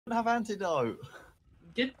don't have antidote.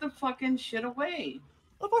 Get the fucking shit away.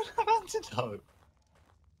 I don't have antidote.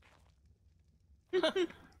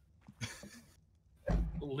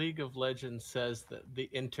 League of Legends says that the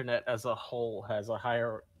internet as a whole has a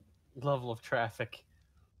higher level of traffic.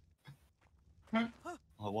 I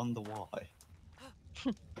wonder why.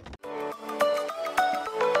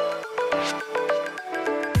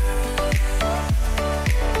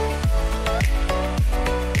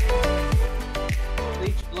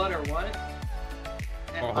 Bleach blood or what?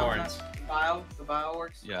 Or horns. The bio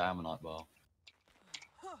works. Yeah, Ammonite bar.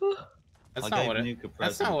 That's I not gave what it. Nuke a That's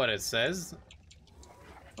present. not what it says.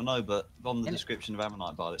 Well, no, but on the description of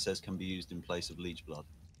Ammonite bar, it says can be used in place of leech blood.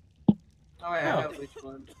 Oh yeah, I have bleach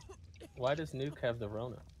blood. Why does Nuke have the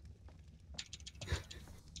Rona?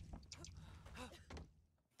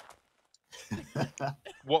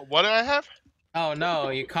 What do I have? Oh no,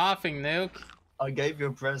 you coughing, Nuke? I gave you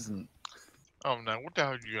a present. Oh no, what the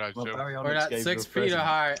hell did you guys Well, do? Baryonyx We're not gave 6 you a feet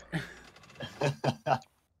apart.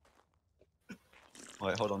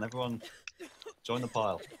 Wait, hold on, everyone. Join the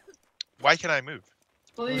pile. Why can't I move?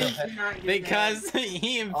 Please do not get Because mad.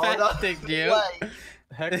 he infected you. Wait.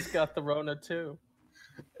 Hex got the Rona too.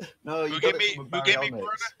 No, you Who got gave it me? from Who gave me Baryonyx. Corona?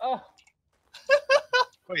 Oh,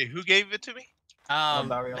 Wait, who gave it to me?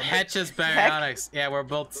 Baryonyx. Hetch's Baryonyx. Yeah, we're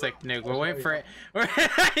both sick, Nuke. We're waiting for it.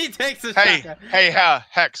 He takes a Hey, shotgun. hey,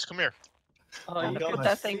 Hex, come here. oh, you got can my Put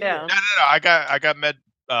that thing see down. No, I got med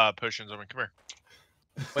potions on me. Come here.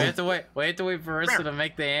 We have to wait. We have to wait for Rissa to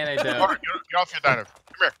make the antidote. Alright, get off your dino. Come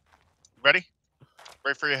here. Ready?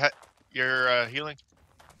 Ready for your healing?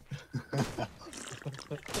 All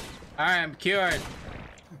right, I'm cured.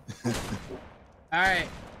 All right,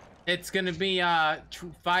 it's gonna be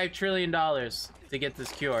 $5 trillion to get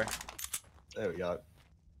this cure. There we go.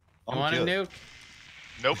 You want a cured. Nuke?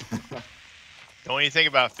 Nope. Don't even think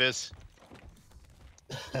about Fizz.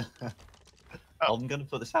 I'm gonna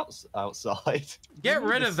put this outside. Get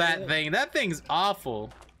rid of that thing. That thing's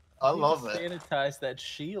awful. I love it. sanitize that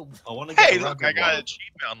shield. I want to get Hey, a look, rugged I got an one.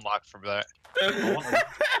 achievement unlocked for that. I want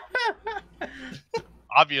a-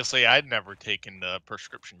 Obviously, I'd never taken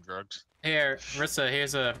prescription drugs. Here, Rissa,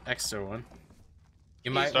 here's a extra one.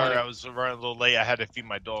 You might Sorry, I want was running a little late. I had to feed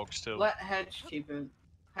my dogs too. Let Hedge keep it.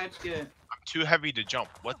 Hedge get it. I'm too heavy to jump.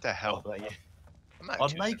 What the Oh, hell? thank you. I'm not I'd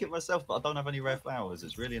too make it myself, but I don't have any rare flowers.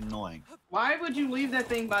 It's really annoying. Why would you leave that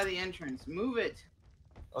thing by the entrance? Move it,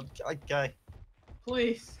 Okay,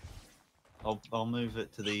 please. I'll move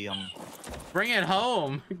it to the bring it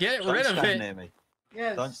home. Get Don't rid of stand it. near me.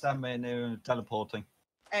 Yes. Don't stand near teleporting.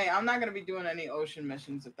 Hey, I'm not gonna be doing any ocean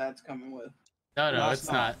missions if that's coming with. No, No, it's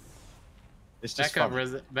it's not. It's just Back up, funny.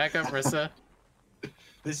 Rissa. Back up, Rissa.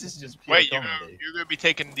 This is just pure Wait, you're comedy. gonna be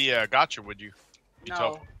taking the gotcha, would you? You No,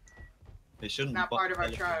 told- It shouldn't. not part of our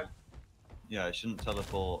tribe. Yeah, it shouldn't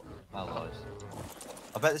teleport allies.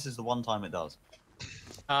 I bet this is the one time it does.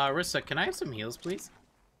 Rissa, can I have some heals, please?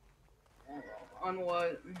 On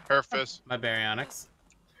what? Her Fizz. My Baryonyx.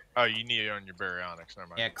 Oh, you need it on your Baryonyx. Never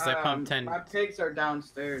mind. Yeah, because I pumped 10. My pigs are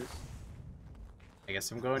downstairs. I guess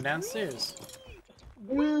I'm going downstairs.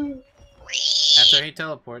 After he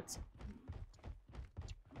teleports.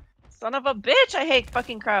 Son of a bitch! I hate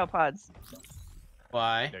fucking cryopods.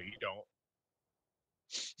 Why? No, you don't.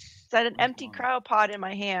 I had an empty cryopod in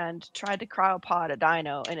my hand, tried to cryopod a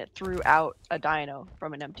dino, and it threw out a dino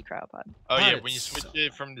from an empty cryopod. Oh God, yeah, when you it's switch so-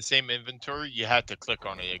 it from the same inventory, you had to click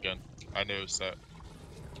on it again. I noticed that.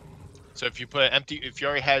 So if you put if you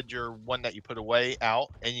already had your one that you put away out,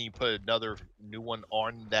 and you put another new one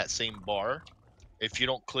on that same bar, if you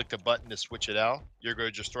don't click the button to switch it out, you're going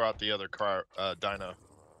to just throw out the other dino.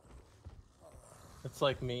 It's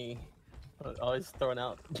like me. Always throwing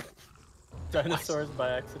out dinosaurs by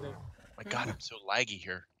accident. My God, I'm so laggy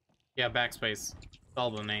here. Yeah, backspace.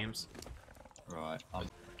 All the names. Right.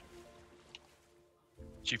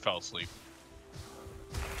 She fell asleep.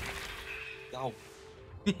 Oh,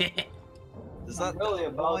 Yep. does I'm that? really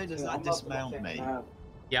about Why to. does I'm that about to dismount take a me?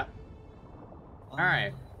 nap.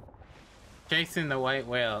 Alright. Chasing the white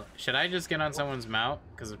whale. Should I just get on someone's mount?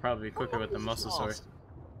 Because it'd probably be quicker with the mosasaur.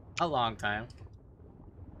 A long time.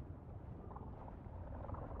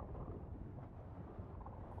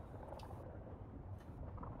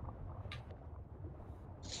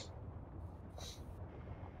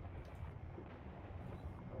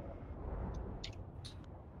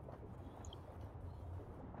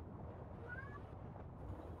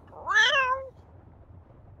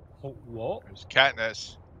 Oh, what? There's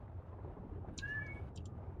Katniss.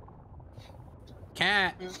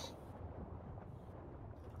 Cat.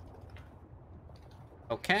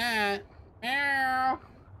 Oh, cat. Meow.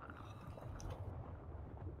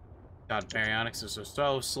 God, baryonyx is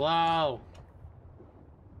so slow.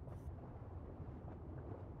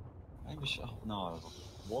 Maybe oh, no,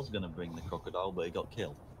 I was gonna bring the crocodile, but he got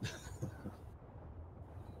killed.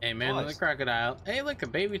 Hey, man, the Twice. crocodile. Hey, look, a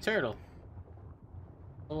baby turtle.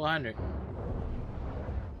 Level 100.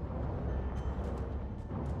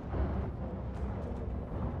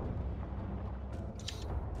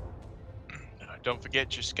 Don't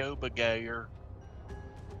forget your scuba gear.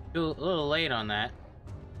 A little late on that.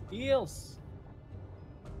 Eels.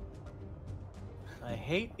 I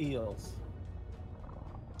hate eels.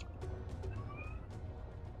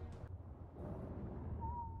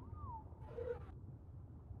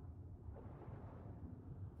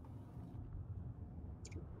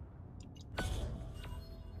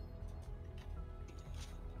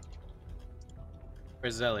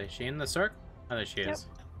 Where's Zelly? Is she in the circle? Oh, there she Yep. is.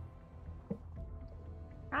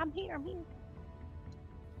 I'm here. I'm here.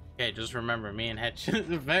 Okay, just remember, me and Hetch are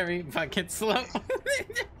very fucking slow.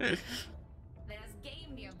 There's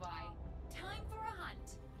game nearby. Time for a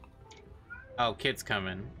hunt. Oh, Kid's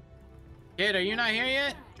coming. Kid, are you not here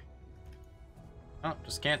yet? Oh,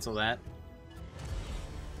 just cancel that.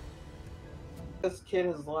 This kid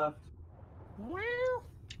has left. What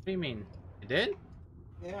do you mean? You did?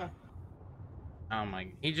 Yeah. Oh my,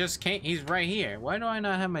 he just can't, he's right here. Why do I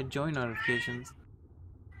not have my join notifications?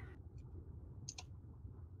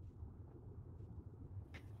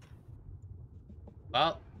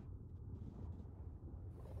 Well.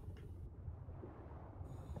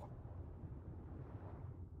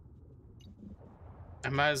 I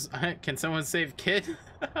might as, can someone save Kid?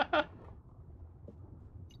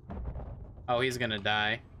 Oh, he's gonna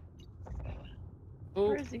die. Ooh,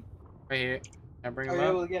 Where is he? right here. Can I bring Are him you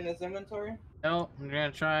able up? to get in his inventory? No, I'm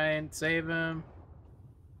gonna try and save him.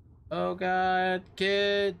 Oh god,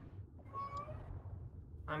 Kid.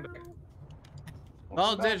 I'm back.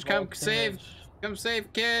 Voltage, come save, Voltage. come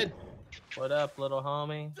save Kid. What up, little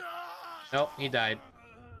homie? Nope, he died.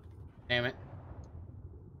 Damn it.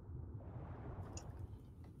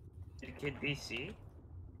 Did Kid DC?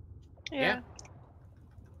 Yeah.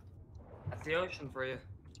 That's the ocean for you.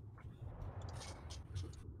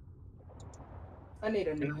 I need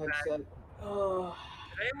a new headset. Oh.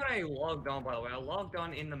 Today when I logged on, by the way, I logged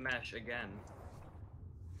on in the mesh again.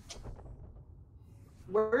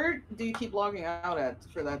 Where do you keep logging out at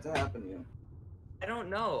for that to happen to you? I don't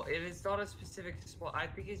know. It is not a specific spot. I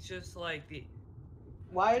think it's just like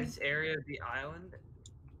Why? this area of the island.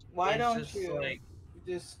 Why is don't just, you like,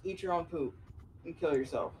 just eat your own poop and kill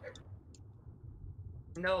yourself?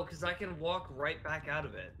 No, because I can walk right back out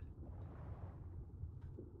of it.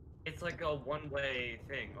 It's like a one-way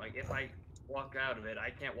thing. Like if I walk out of it, I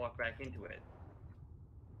can't walk back into it.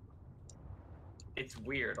 It's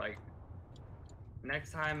weird. Like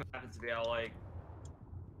next time it happens to me, I'll like,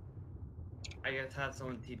 I guess have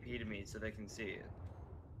someone TP to me so they can see it.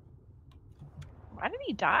 Why did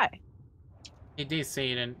he die? He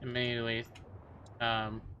DC'd and immediately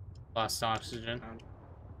lost oxygen.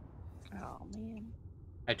 Oh man.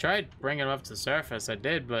 I tried bringing him up to the surface. I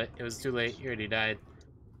did, but it was too late. He already died.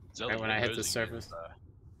 Zelda, Right when your I hit the nosing surface. is,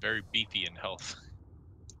 very beefy in health.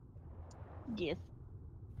 Yes.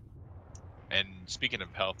 And speaking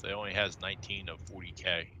of health, it only has 19 of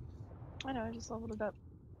 40k. I know. I just leveled it up.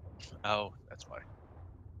 Oh, that's why.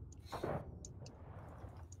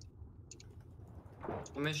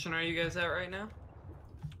 What mission are you guys at right now?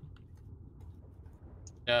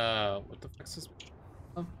 What the fuck's this?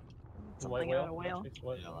 Oh, Something about a whale.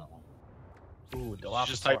 What? Yeah, that one. Ooh, If you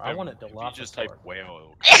just Dilophosaur. type I in- want a if you just type Dilophosaur.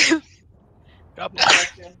 whale. God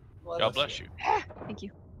bless. God bless you. Thank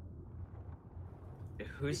you.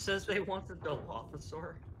 Who says they want the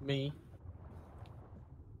Dilophosaur? Me,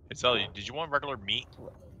 It's Ellie. Did you want regular meat?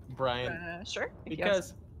 Brian. Sure. if you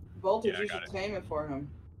Because Voltage, Yeah, I you got should tame it for him.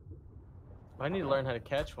 I need to learn how to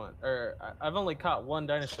catch one. Or I've only caught one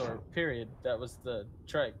dinosaur. Period. That was the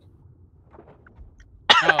trike.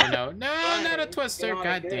 oh no, no, not a Fine, twister! get on it,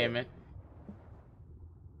 God get damn it. it!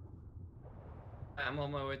 I'm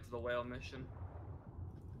on my way to the whale mission.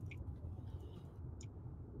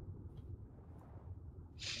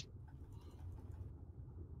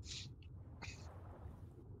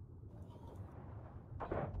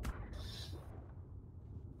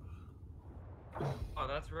 Oh,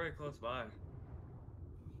 that's very close by.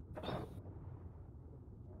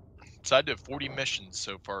 So I did 40 missions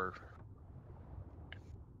so far.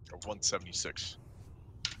 Of 176.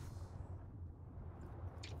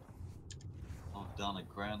 I've done a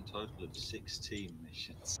grand total of 16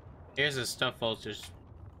 missions. Here's a stuff voltage.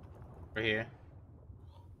 Right here.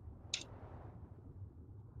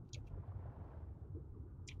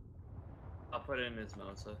 I'll put it in his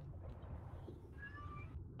Mosa.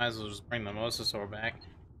 Might as well just bring the mosasaur back.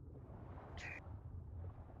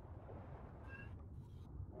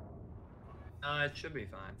 It should be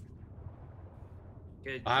fine.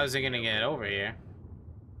 Good. Well, how's he gonna get over here?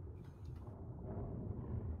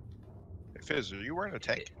 Hey, Fizz, are you wearing a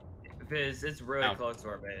tank? Viz, it's really No. close to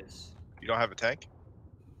our base. You don't have a tank?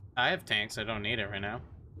 I have tanks. I don't need it right now.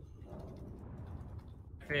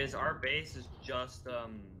 Viz, our base is just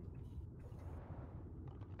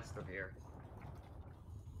west of here.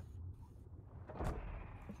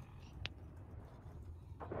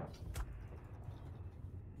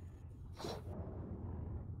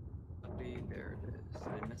 There it is.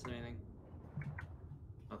 Did I miss anything?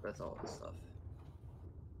 Oh, that's all the stuff.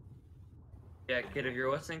 Yeah, kid, if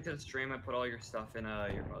you're listening to the stream, I put all your stuff in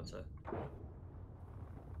your moza.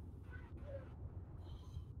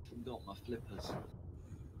 Forgot my flippers.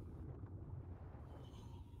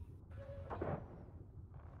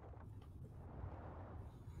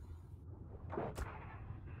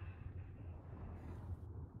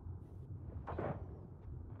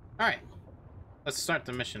 Alright. Let's start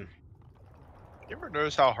the mission. You ever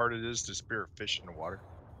notice how hard it is to spear a fish in the water?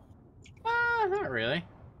 Not really.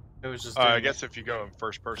 It was just. I doing guess if you go in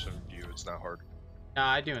first person view, it's not hard. it. Nah,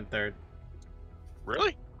 I do in third.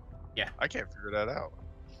 Really? Yeah. I can't figure that out.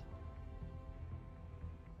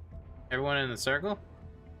 Everyone in the circle?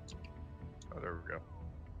 Oh, there we go.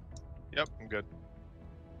 Yep, I'm good.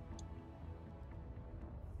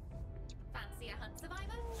 Fancy a hunt survivor?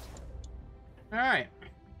 Alright.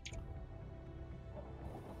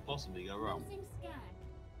 Possibly go wrong. Seems scared.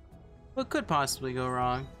 What could possibly go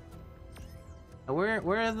wrong? Where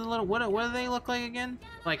are the little, what do they look like again?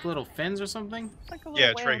 Like little fins or something? Like a Yeah,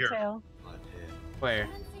 little it's right whale here. tail. Right here. Where?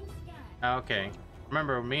 Seems scared. Oh, okay.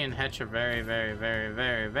 Remember, me and Hetch are very, very, very,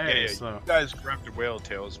 very, very Yeah, slow. you guys grabbed the whale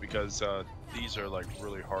tails because these are like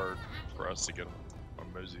really hard for us to get on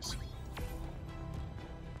mosies.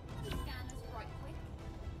 Scanners right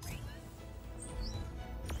quick.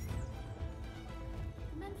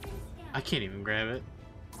 Commencing scan. I can't even grab it.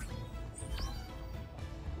 Let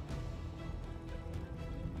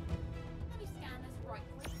me scan this right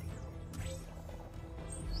quick.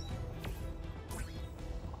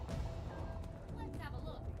 Let's have a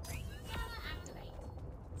look. Scanner activate.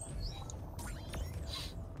 Let me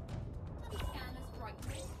scan this right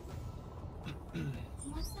quick.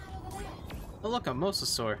 What's that over there? Oh, look, a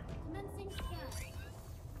mosasaur. Commencing scan.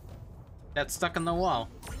 That's stuck in the wall.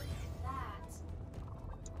 That.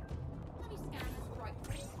 Let me scan this right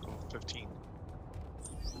quick. Oh, 15.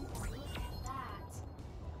 Look at that.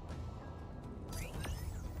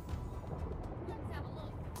 Let's have a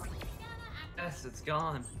look. Scanner activate. Yes, it's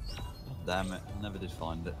gone. Damn it, I never did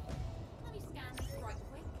find it. Let me scan this right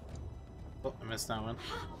quick. Oh, I missed that one.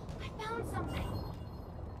 I found something.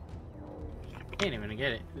 Can't even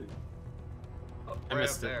get it. Oh, I right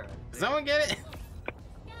missed up it. there. Does someone get it?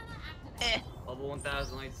 Scanner activate. Level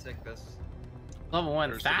 1000 light sickness. Level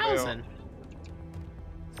There's the 1000.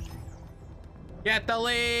 Get the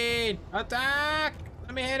lead! Attack!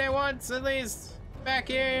 Let me hit it once at least. Back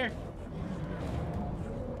here.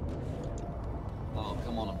 Oh,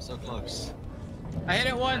 come on, I'm so close. I hit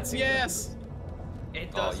it once. Yes. It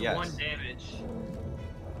Oh, does yes. 1 damage.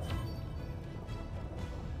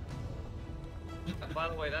 By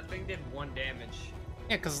the way, that thing did 1 damage.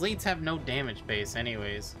 Yeah, because leads have no damage base,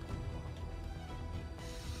 anyways.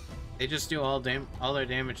 They just do all their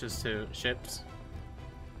damages to ships.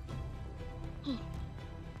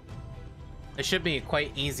 It should be a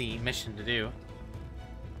quite easy mission to do.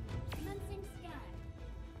 Commencing scan.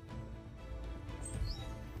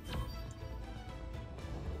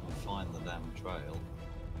 I'll find the damn trail.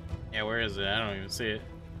 Yeah, where is it? I don't even see it.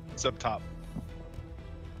 It's up top.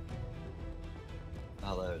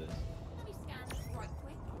 Oh, there it is. Let me scan this right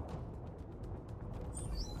quick.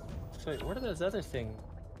 So what are those other things?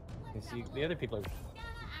 Let's have a The look. other people are. Scanner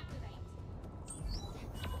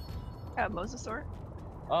activate. Mosasaur?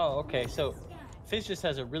 Oh, okay. So Scan. Fizz just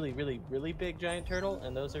has a really, really, really big giant turtle,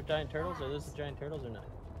 and those are giant turtles. Are those the giant turtles or not?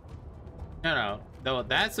 No, no,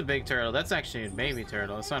 that's a big turtle. That's actually a baby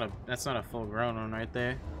turtle. That's not a full-grown one right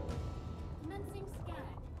there. Commencing scan.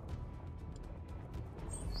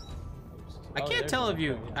 I Oh, can't there's tell one if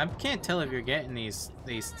you. right there. I can't tell if you're getting these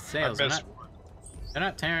sails. I missed. They're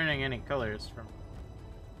not tearing any colors from.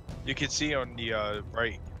 You can see on the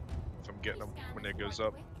right if I'm getting them when it goes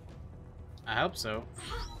up. I hope so.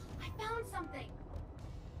 I found something.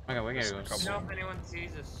 Okay, we gotta go. Couple. You know if anyone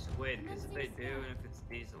sees a squid, because if they do, and if it's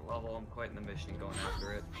decent level, I'm quitting the mission going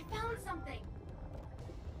after it. I found something.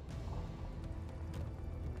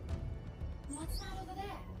 What's that over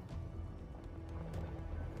there?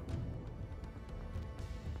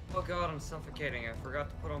 god, I'm suffocating. I forgot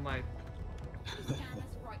to put on my... Scan this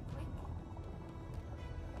right quick.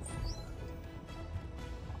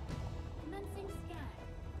 Commencing scan.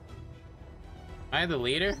 Am I the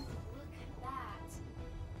leader? Look at that.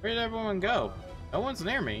 Where did everyone go? No one's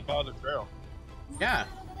near me. Follow the trail. What's Yeah. that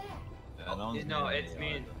over there? Yeah, no, one's No, near it's me.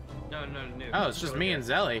 either. No, no. Oh, it's just me and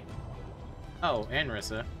Zelly. Oh, and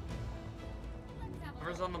Rissa. Let's have a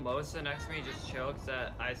Whoever's on the Mosa next to me, just chill, because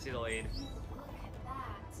I see the lead. look at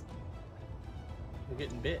that. We're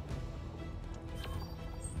getting bit.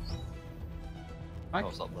 What? Oh,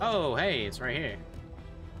 it's up there. Oh, hey, it's right here.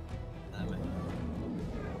 Damn it.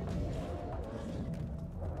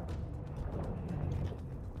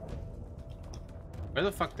 Where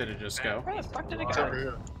the fuck did it just go? Where the fuck did it It's go? over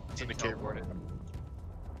here. It's in the cave. Teleported.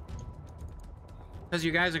 Because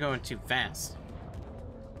you guys are going too fast.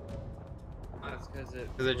 Oh, it's because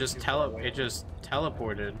Because it just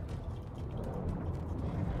teleported.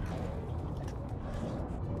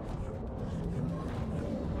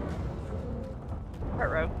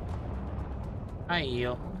 Part row. Hi,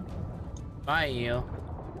 eel. Bye, eel.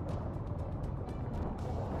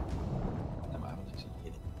 Damn, I haven't actually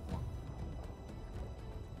hit it.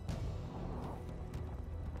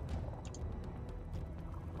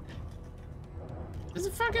 Does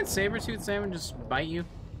a fucking saber-tooth salmon just bite you?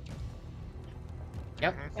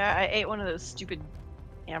 Yep. Yeah, I ate one of those stupid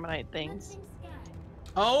ammonite things. Commencing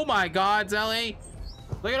scan. Oh my god, Zelly!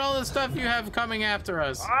 Look at all the stuff you have coming after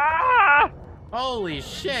us. Ah! Holy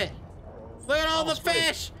shit! Look at all the squid.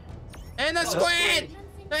 fish! And the squid!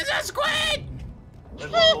 Commencing There's a squid!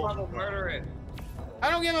 Level murder it. I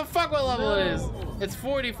don't give a fuck what level it is. It's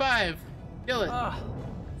 45. Kill it. Ah,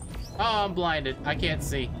 Oh, I'm blinded. I can't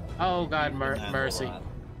see. Oh god, And mercy. all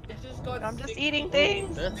that. I'm just eating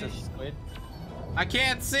things. that's a squid. I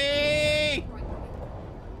can't see!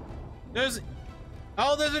 There's...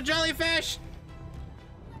 Oh, there's a jellyfish!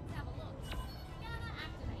 Let's have a look. Scanner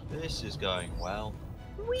activate. This is going well.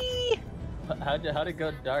 Wee! How'd it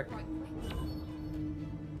go dark? Right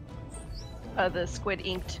quick. The squid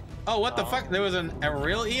inked. Oh, what the Oh. fuck? There was a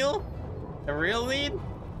real eel? A real lead? Let's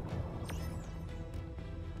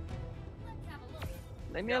have a look.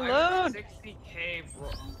 Leave me Yeah, I alone. got 60k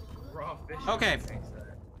raw fish. Okay.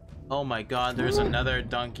 Oh my god, there's another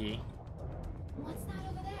donkey. What's that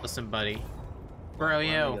over there? Listen, buddy. Bro, Where are we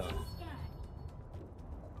you. going? Scan.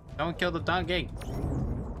 Don't kill the donkey.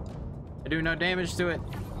 I do no damage to it.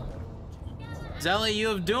 Zelly, you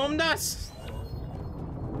have doomed us!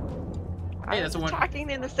 Hey, I that's was one. talking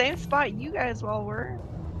in the same spot you guys all were.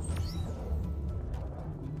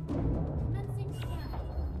 Commencing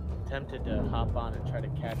scan. Tempted to hop on and try to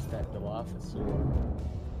catch that Dilophosaur.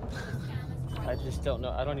 Scanner's I right. just don't know.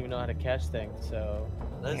 I don't even know how to catch things, so.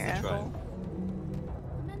 There's Yeah. the train.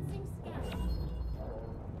 Commencing scan.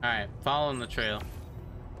 Alright, following the trail.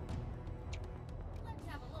 Let's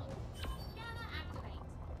have a look. Scanner activate.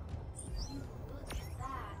 Look at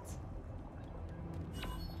that.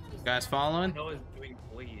 You guys following? No one's doing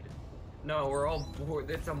bleed. No,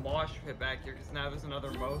 it's a mosh pit back here because now there's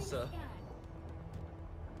another Mosa.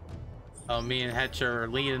 Oh, me and Hetch are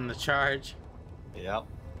leading the charge. Yep.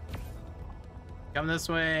 Come this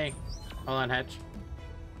way. Hold on, Hetch.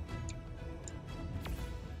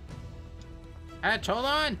 Hetch, hold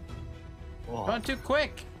on! Whoa. Going too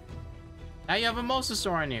quick. Now you have a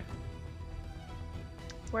mosasaur on you.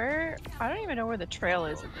 Where? I don't even know where the trail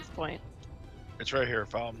is at this point. It's right here.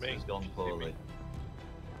 Follow me. It's gone poorly.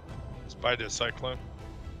 It's by the cyclone.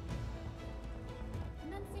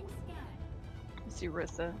 Commencing scan. I see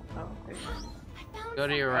Rissa. Oh, there you go. I found Go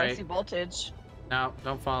to your I right. see voltage. No,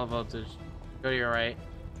 don't follow voltage. Go to your right.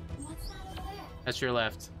 something. What's that over there? That's your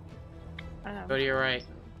left. I know. Go to your right.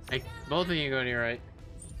 Hey, both of you go to your right.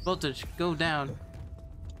 Voltage, go down.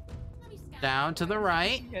 Let me scan. Down to the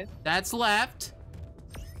right. Okay. That's left.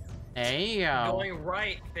 There you go. Going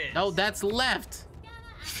right, Fizz. No, that's left.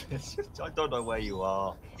 I don't know where you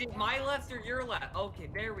are. Is it my left or your left? Okay,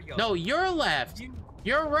 there we go. No, you're left. You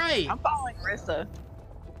You're right. I'm following Rissa.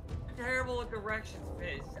 terrible at directions,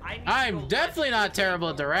 Fizz. I need to I'm go definitely left, not you terrible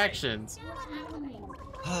go at right. directions.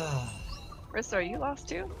 Rissa, are you lost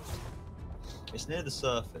too? It's near the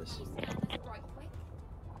surface. Right quick.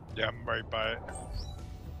 Yeah, I'm right by it.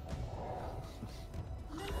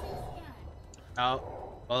 Commencing scan. Oh,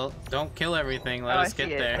 well, don't kill everything. Let Oh, us I get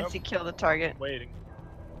see it. there. I see kill the target. Waiting.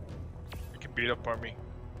 You can beat up on me.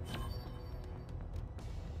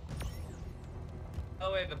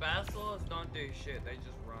 Oh wait, the basilisks don't do shit. They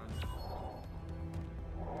just run.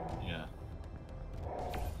 Yeah.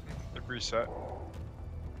 They've reset.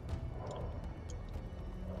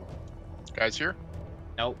 Guys here?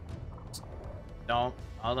 Nope. Don't.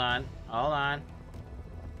 Hold on. Hold on.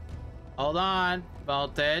 Hold on.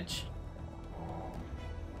 Voltage.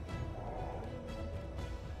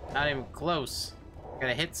 Not even close.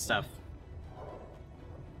 Gotta hit stuff.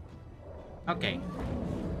 Okay.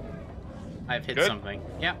 I've hit Good? something.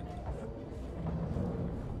 Yep.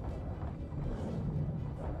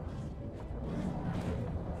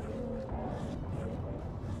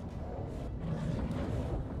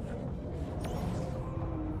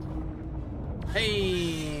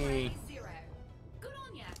 Hey! Zero. Good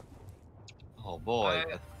on ya. Oh boy,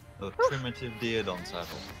 a primitive Deodon saddle.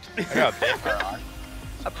 I got a vampire eye.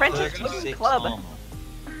 Apprentice 36 Looting Club. armor.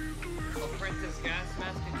 Apprentice gas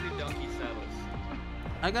mask and 2 donkey saddles.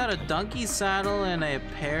 I got a donkey saddle and a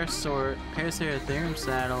Paraceratherium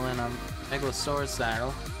saddle and a Megalosaurus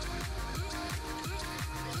saddle.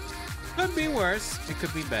 Could be worse. It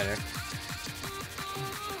could be better.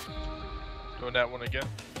 Doing that one again.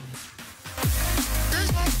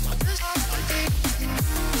 There's